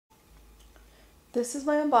This is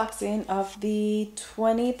my unboxing of the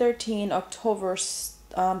 2013 October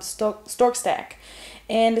Stork stack.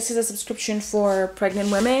 And this is a subscription for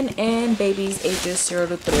pregnant women and babies ages 0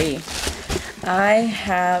 to 3. I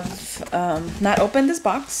have not opened this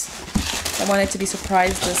box. I wanted to be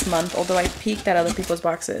surprised this month, although I peeked at other people's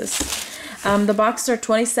boxes. The boxes are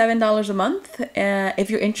 $27 a month. If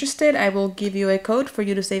you're interested, I will give you a code for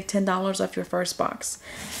you to save $10 off your first box.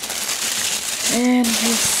 And let's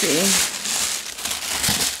see.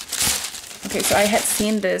 Okay, so I had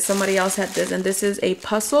seen this, somebody else had this, and this is a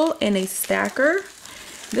puzzle and a stacker.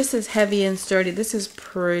 This is heavy and sturdy. This is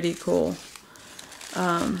pretty cool.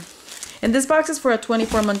 And this box is for a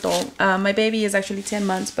 24-month-old. My baby is actually 10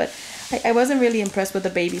 months, but I wasn't really impressed with the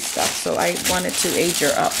baby stuff, so I wanted to age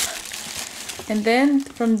her up. And then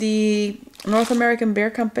from the North American Bear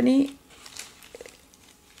Company,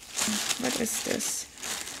 what is this?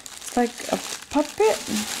 It's like a puppet.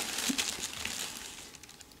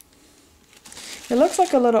 It looks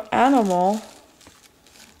like a little animal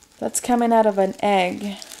that's coming out of an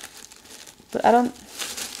egg. But I don't...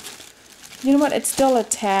 You know what? It's still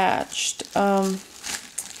attached. Yeah,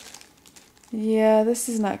 this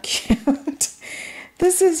is not cute.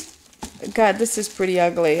 This is... God, this is pretty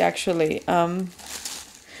ugly, actually.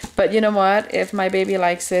 But you know what? If my baby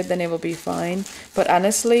likes it, then it will be fine. But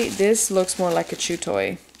honestly, this looks more like a chew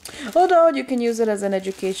toy. Although you can use it as an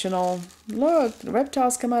educational, look,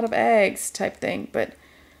 reptiles come out of eggs type thing, but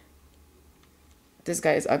this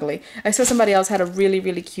guy is ugly. I saw somebody else had a really,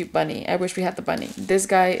 really cute bunny. I wish we had the bunny. This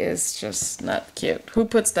guy is just not cute. Who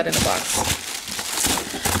puts that in a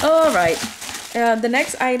box? All right. The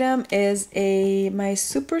next item is my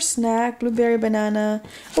super snack blueberry banana.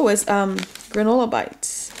 Oh, it's granola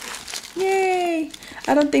bites. Yay!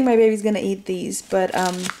 I don't think my baby's gonna eat these, but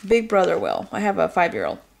big brother will. I have a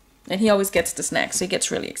 5-year-old. And he always gets the snacks, so he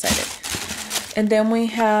gets really excited. And then we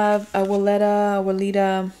have a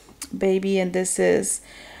Waleta baby, and this is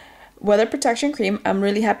weather protection cream. I'm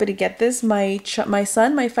really happy to get this. My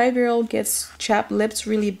son, my 5-year-old, gets chapped lips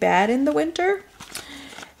really bad in the winter.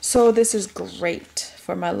 So this is great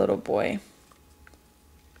for my little boy.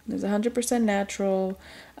 It's 100% natural.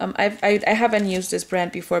 I haven't used this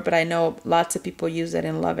brand before, but I know lots of people use it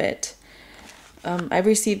and love it. I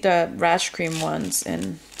received a rash cream once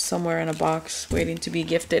and somewhere in a box waiting to be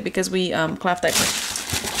gifted because we cloth diaper.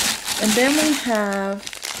 And then we have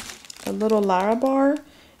a little Lara bar.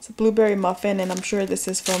 It's a blueberry muffin, and I'm sure this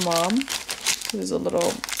is for mom. This is a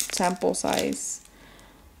little sample size.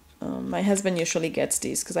 My husband usually gets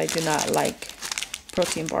these because I do not like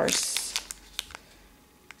protein bars.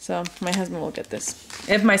 So my husband will get this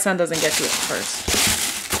if my son doesn't get to it first.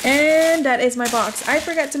 And that is my box. I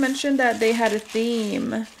forgot to mention that they had a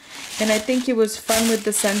theme, and I think it was fun with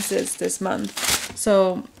the senses this month.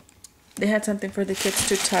 So they had something for the kids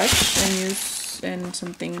to touch and use, and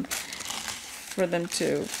something for them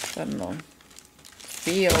to, I don't know,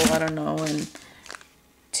 feel, I don't know, and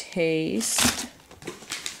taste.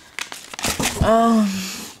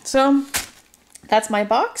 So that's my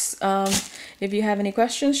box. If you have any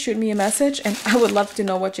questions, shoot me a message, and I would love to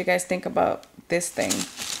know what you guys think about this thing.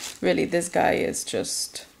 Really, this guy is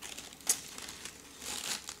just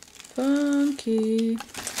funky.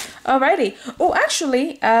 Alrighty. Oh,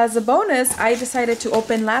 actually, as a bonus, I decided to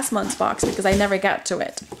open last month's box because I never got to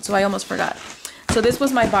it. So I almost forgot. So this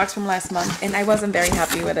was my box from last month, and I wasn't very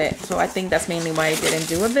happy with it. So I think that's mainly why I didn't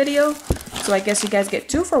do a video. So I guess you guys get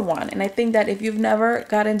 2 for 1. And I think that if you've never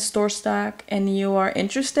gotten store stock and you are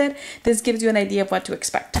interested, this gives you an idea of what to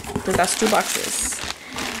expect. Because that's 2 boxes.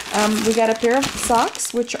 We got a pair of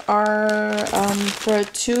socks, which are for a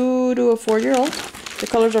 2 to a 4-year-old. The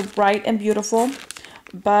colors are bright and beautiful,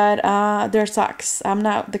 but they're socks. I'm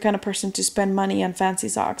not the kind of person to spend money on fancy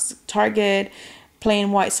socks. Target,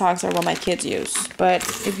 plain white socks are what my kids use. But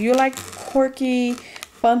if you like quirky,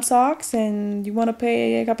 fun socks and you want to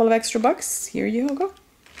pay a couple of extra bucks, here you go.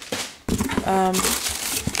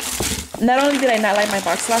 Not only did I not like my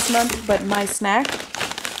box last month, but my snack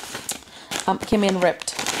came in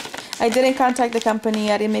ripped. I didn't contact the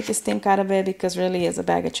company. I didn't make a stink out of it because really it's a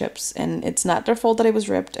bag of chips, and it's not their fault that it was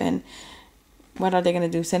ripped. And what are they gonna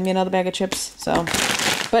do? Send me another bag of chips? So,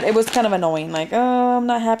 but it was kind of annoying. Like, oh, I'm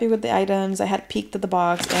not happy with the items. I had peeked at the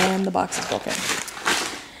box, and the box is broken.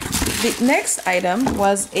 The next item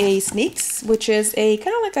was a Sneaks, which is a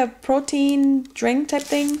kind of like a protein drink type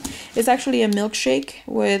thing. It's actually a milkshake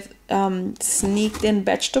with sneaked in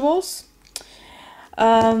vegetables.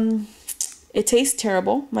 It tastes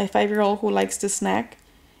terrible. My 5-year-old, who likes to snack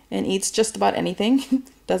and eats just about anything,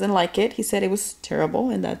 doesn't like it. He said it was terrible,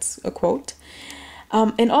 and that's a quote.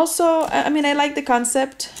 And also, I mean, I like the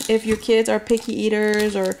concept. If your kids are picky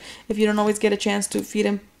eaters, or if you don't always get a chance to feed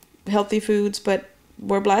them healthy foods, but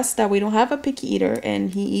we're blessed that we don't have a picky eater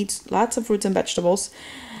and he eats lots of fruits and vegetables.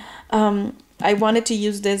 I wanted to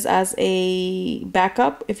use this as a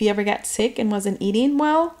backup if he ever got sick and wasn't eating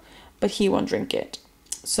well, but he won't drink it.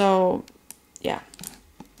 So, yeah.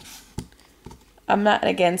 I'm not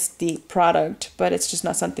against the product, but it's just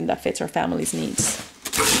not something that fits our family's needs.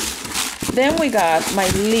 Then we got my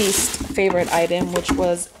least favorite item, which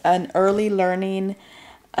was an early learning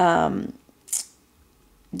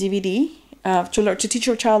DVD to teach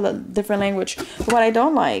your child a different language. What I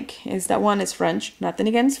don't like is that one is French. Nothing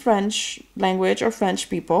against French language or French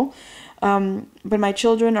people, but my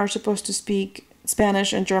children are supposed to speak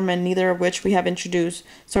Spanish and German, neither of which we have introduced.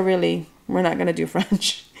 So really, we're not going to do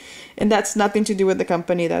French. And that's nothing to do with the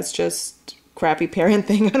company. That's just crappy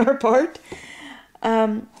parenting on our part.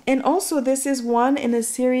 And also, this is one in a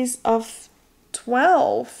series of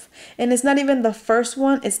 12. And it's not even the first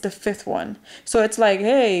one, it's the 5th one. So it's like,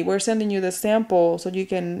 hey, we're sending you the sample so you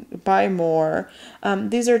can buy more.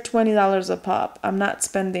 These are $20 a pop. I'm not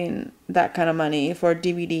spending that kind of money for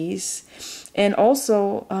DVDs. And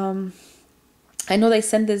also, I know they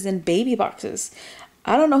send this in baby boxes.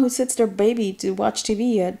 I don't know who sits their baby to watch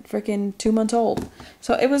TV at freaking 2 months old.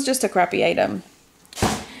 So it was just a crappy item.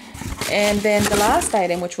 And then the last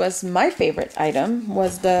item, which was my favorite item,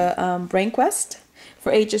 was the Brain Quest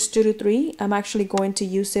for ages 2 to 3. I'm actually going to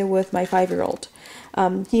use it with my 5-year-old.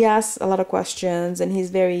 He asks a lot of questions and he's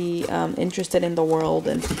very interested in the world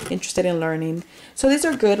and interested in learning. So these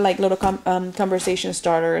are good, like little conversation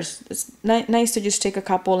starters. It's nice to just take a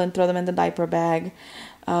couple and throw them in the diaper bag.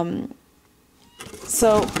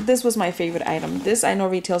 So this was my favorite item. This I know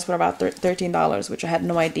retails for about $13, which I had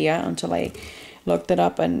no idea until I looked it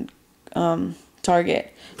up on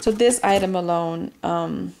Target. So this item alone,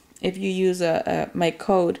 if you use my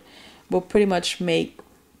code, will pretty much make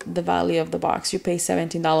the value of the box. You pay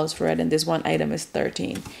 $17 for it, and this one item is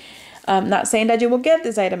 $13. Not saying that you will get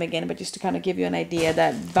this item again, but just to kind of give you an idea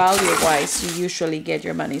that value-wise, you usually get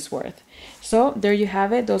your money's worth. So there you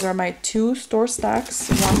have it. Those are my 2 store stocks.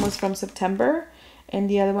 One was from September and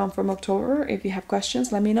the other one from October. If you have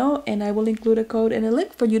questions, let me know, and I will include a code and a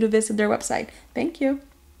link for you to visit their website. Thank you.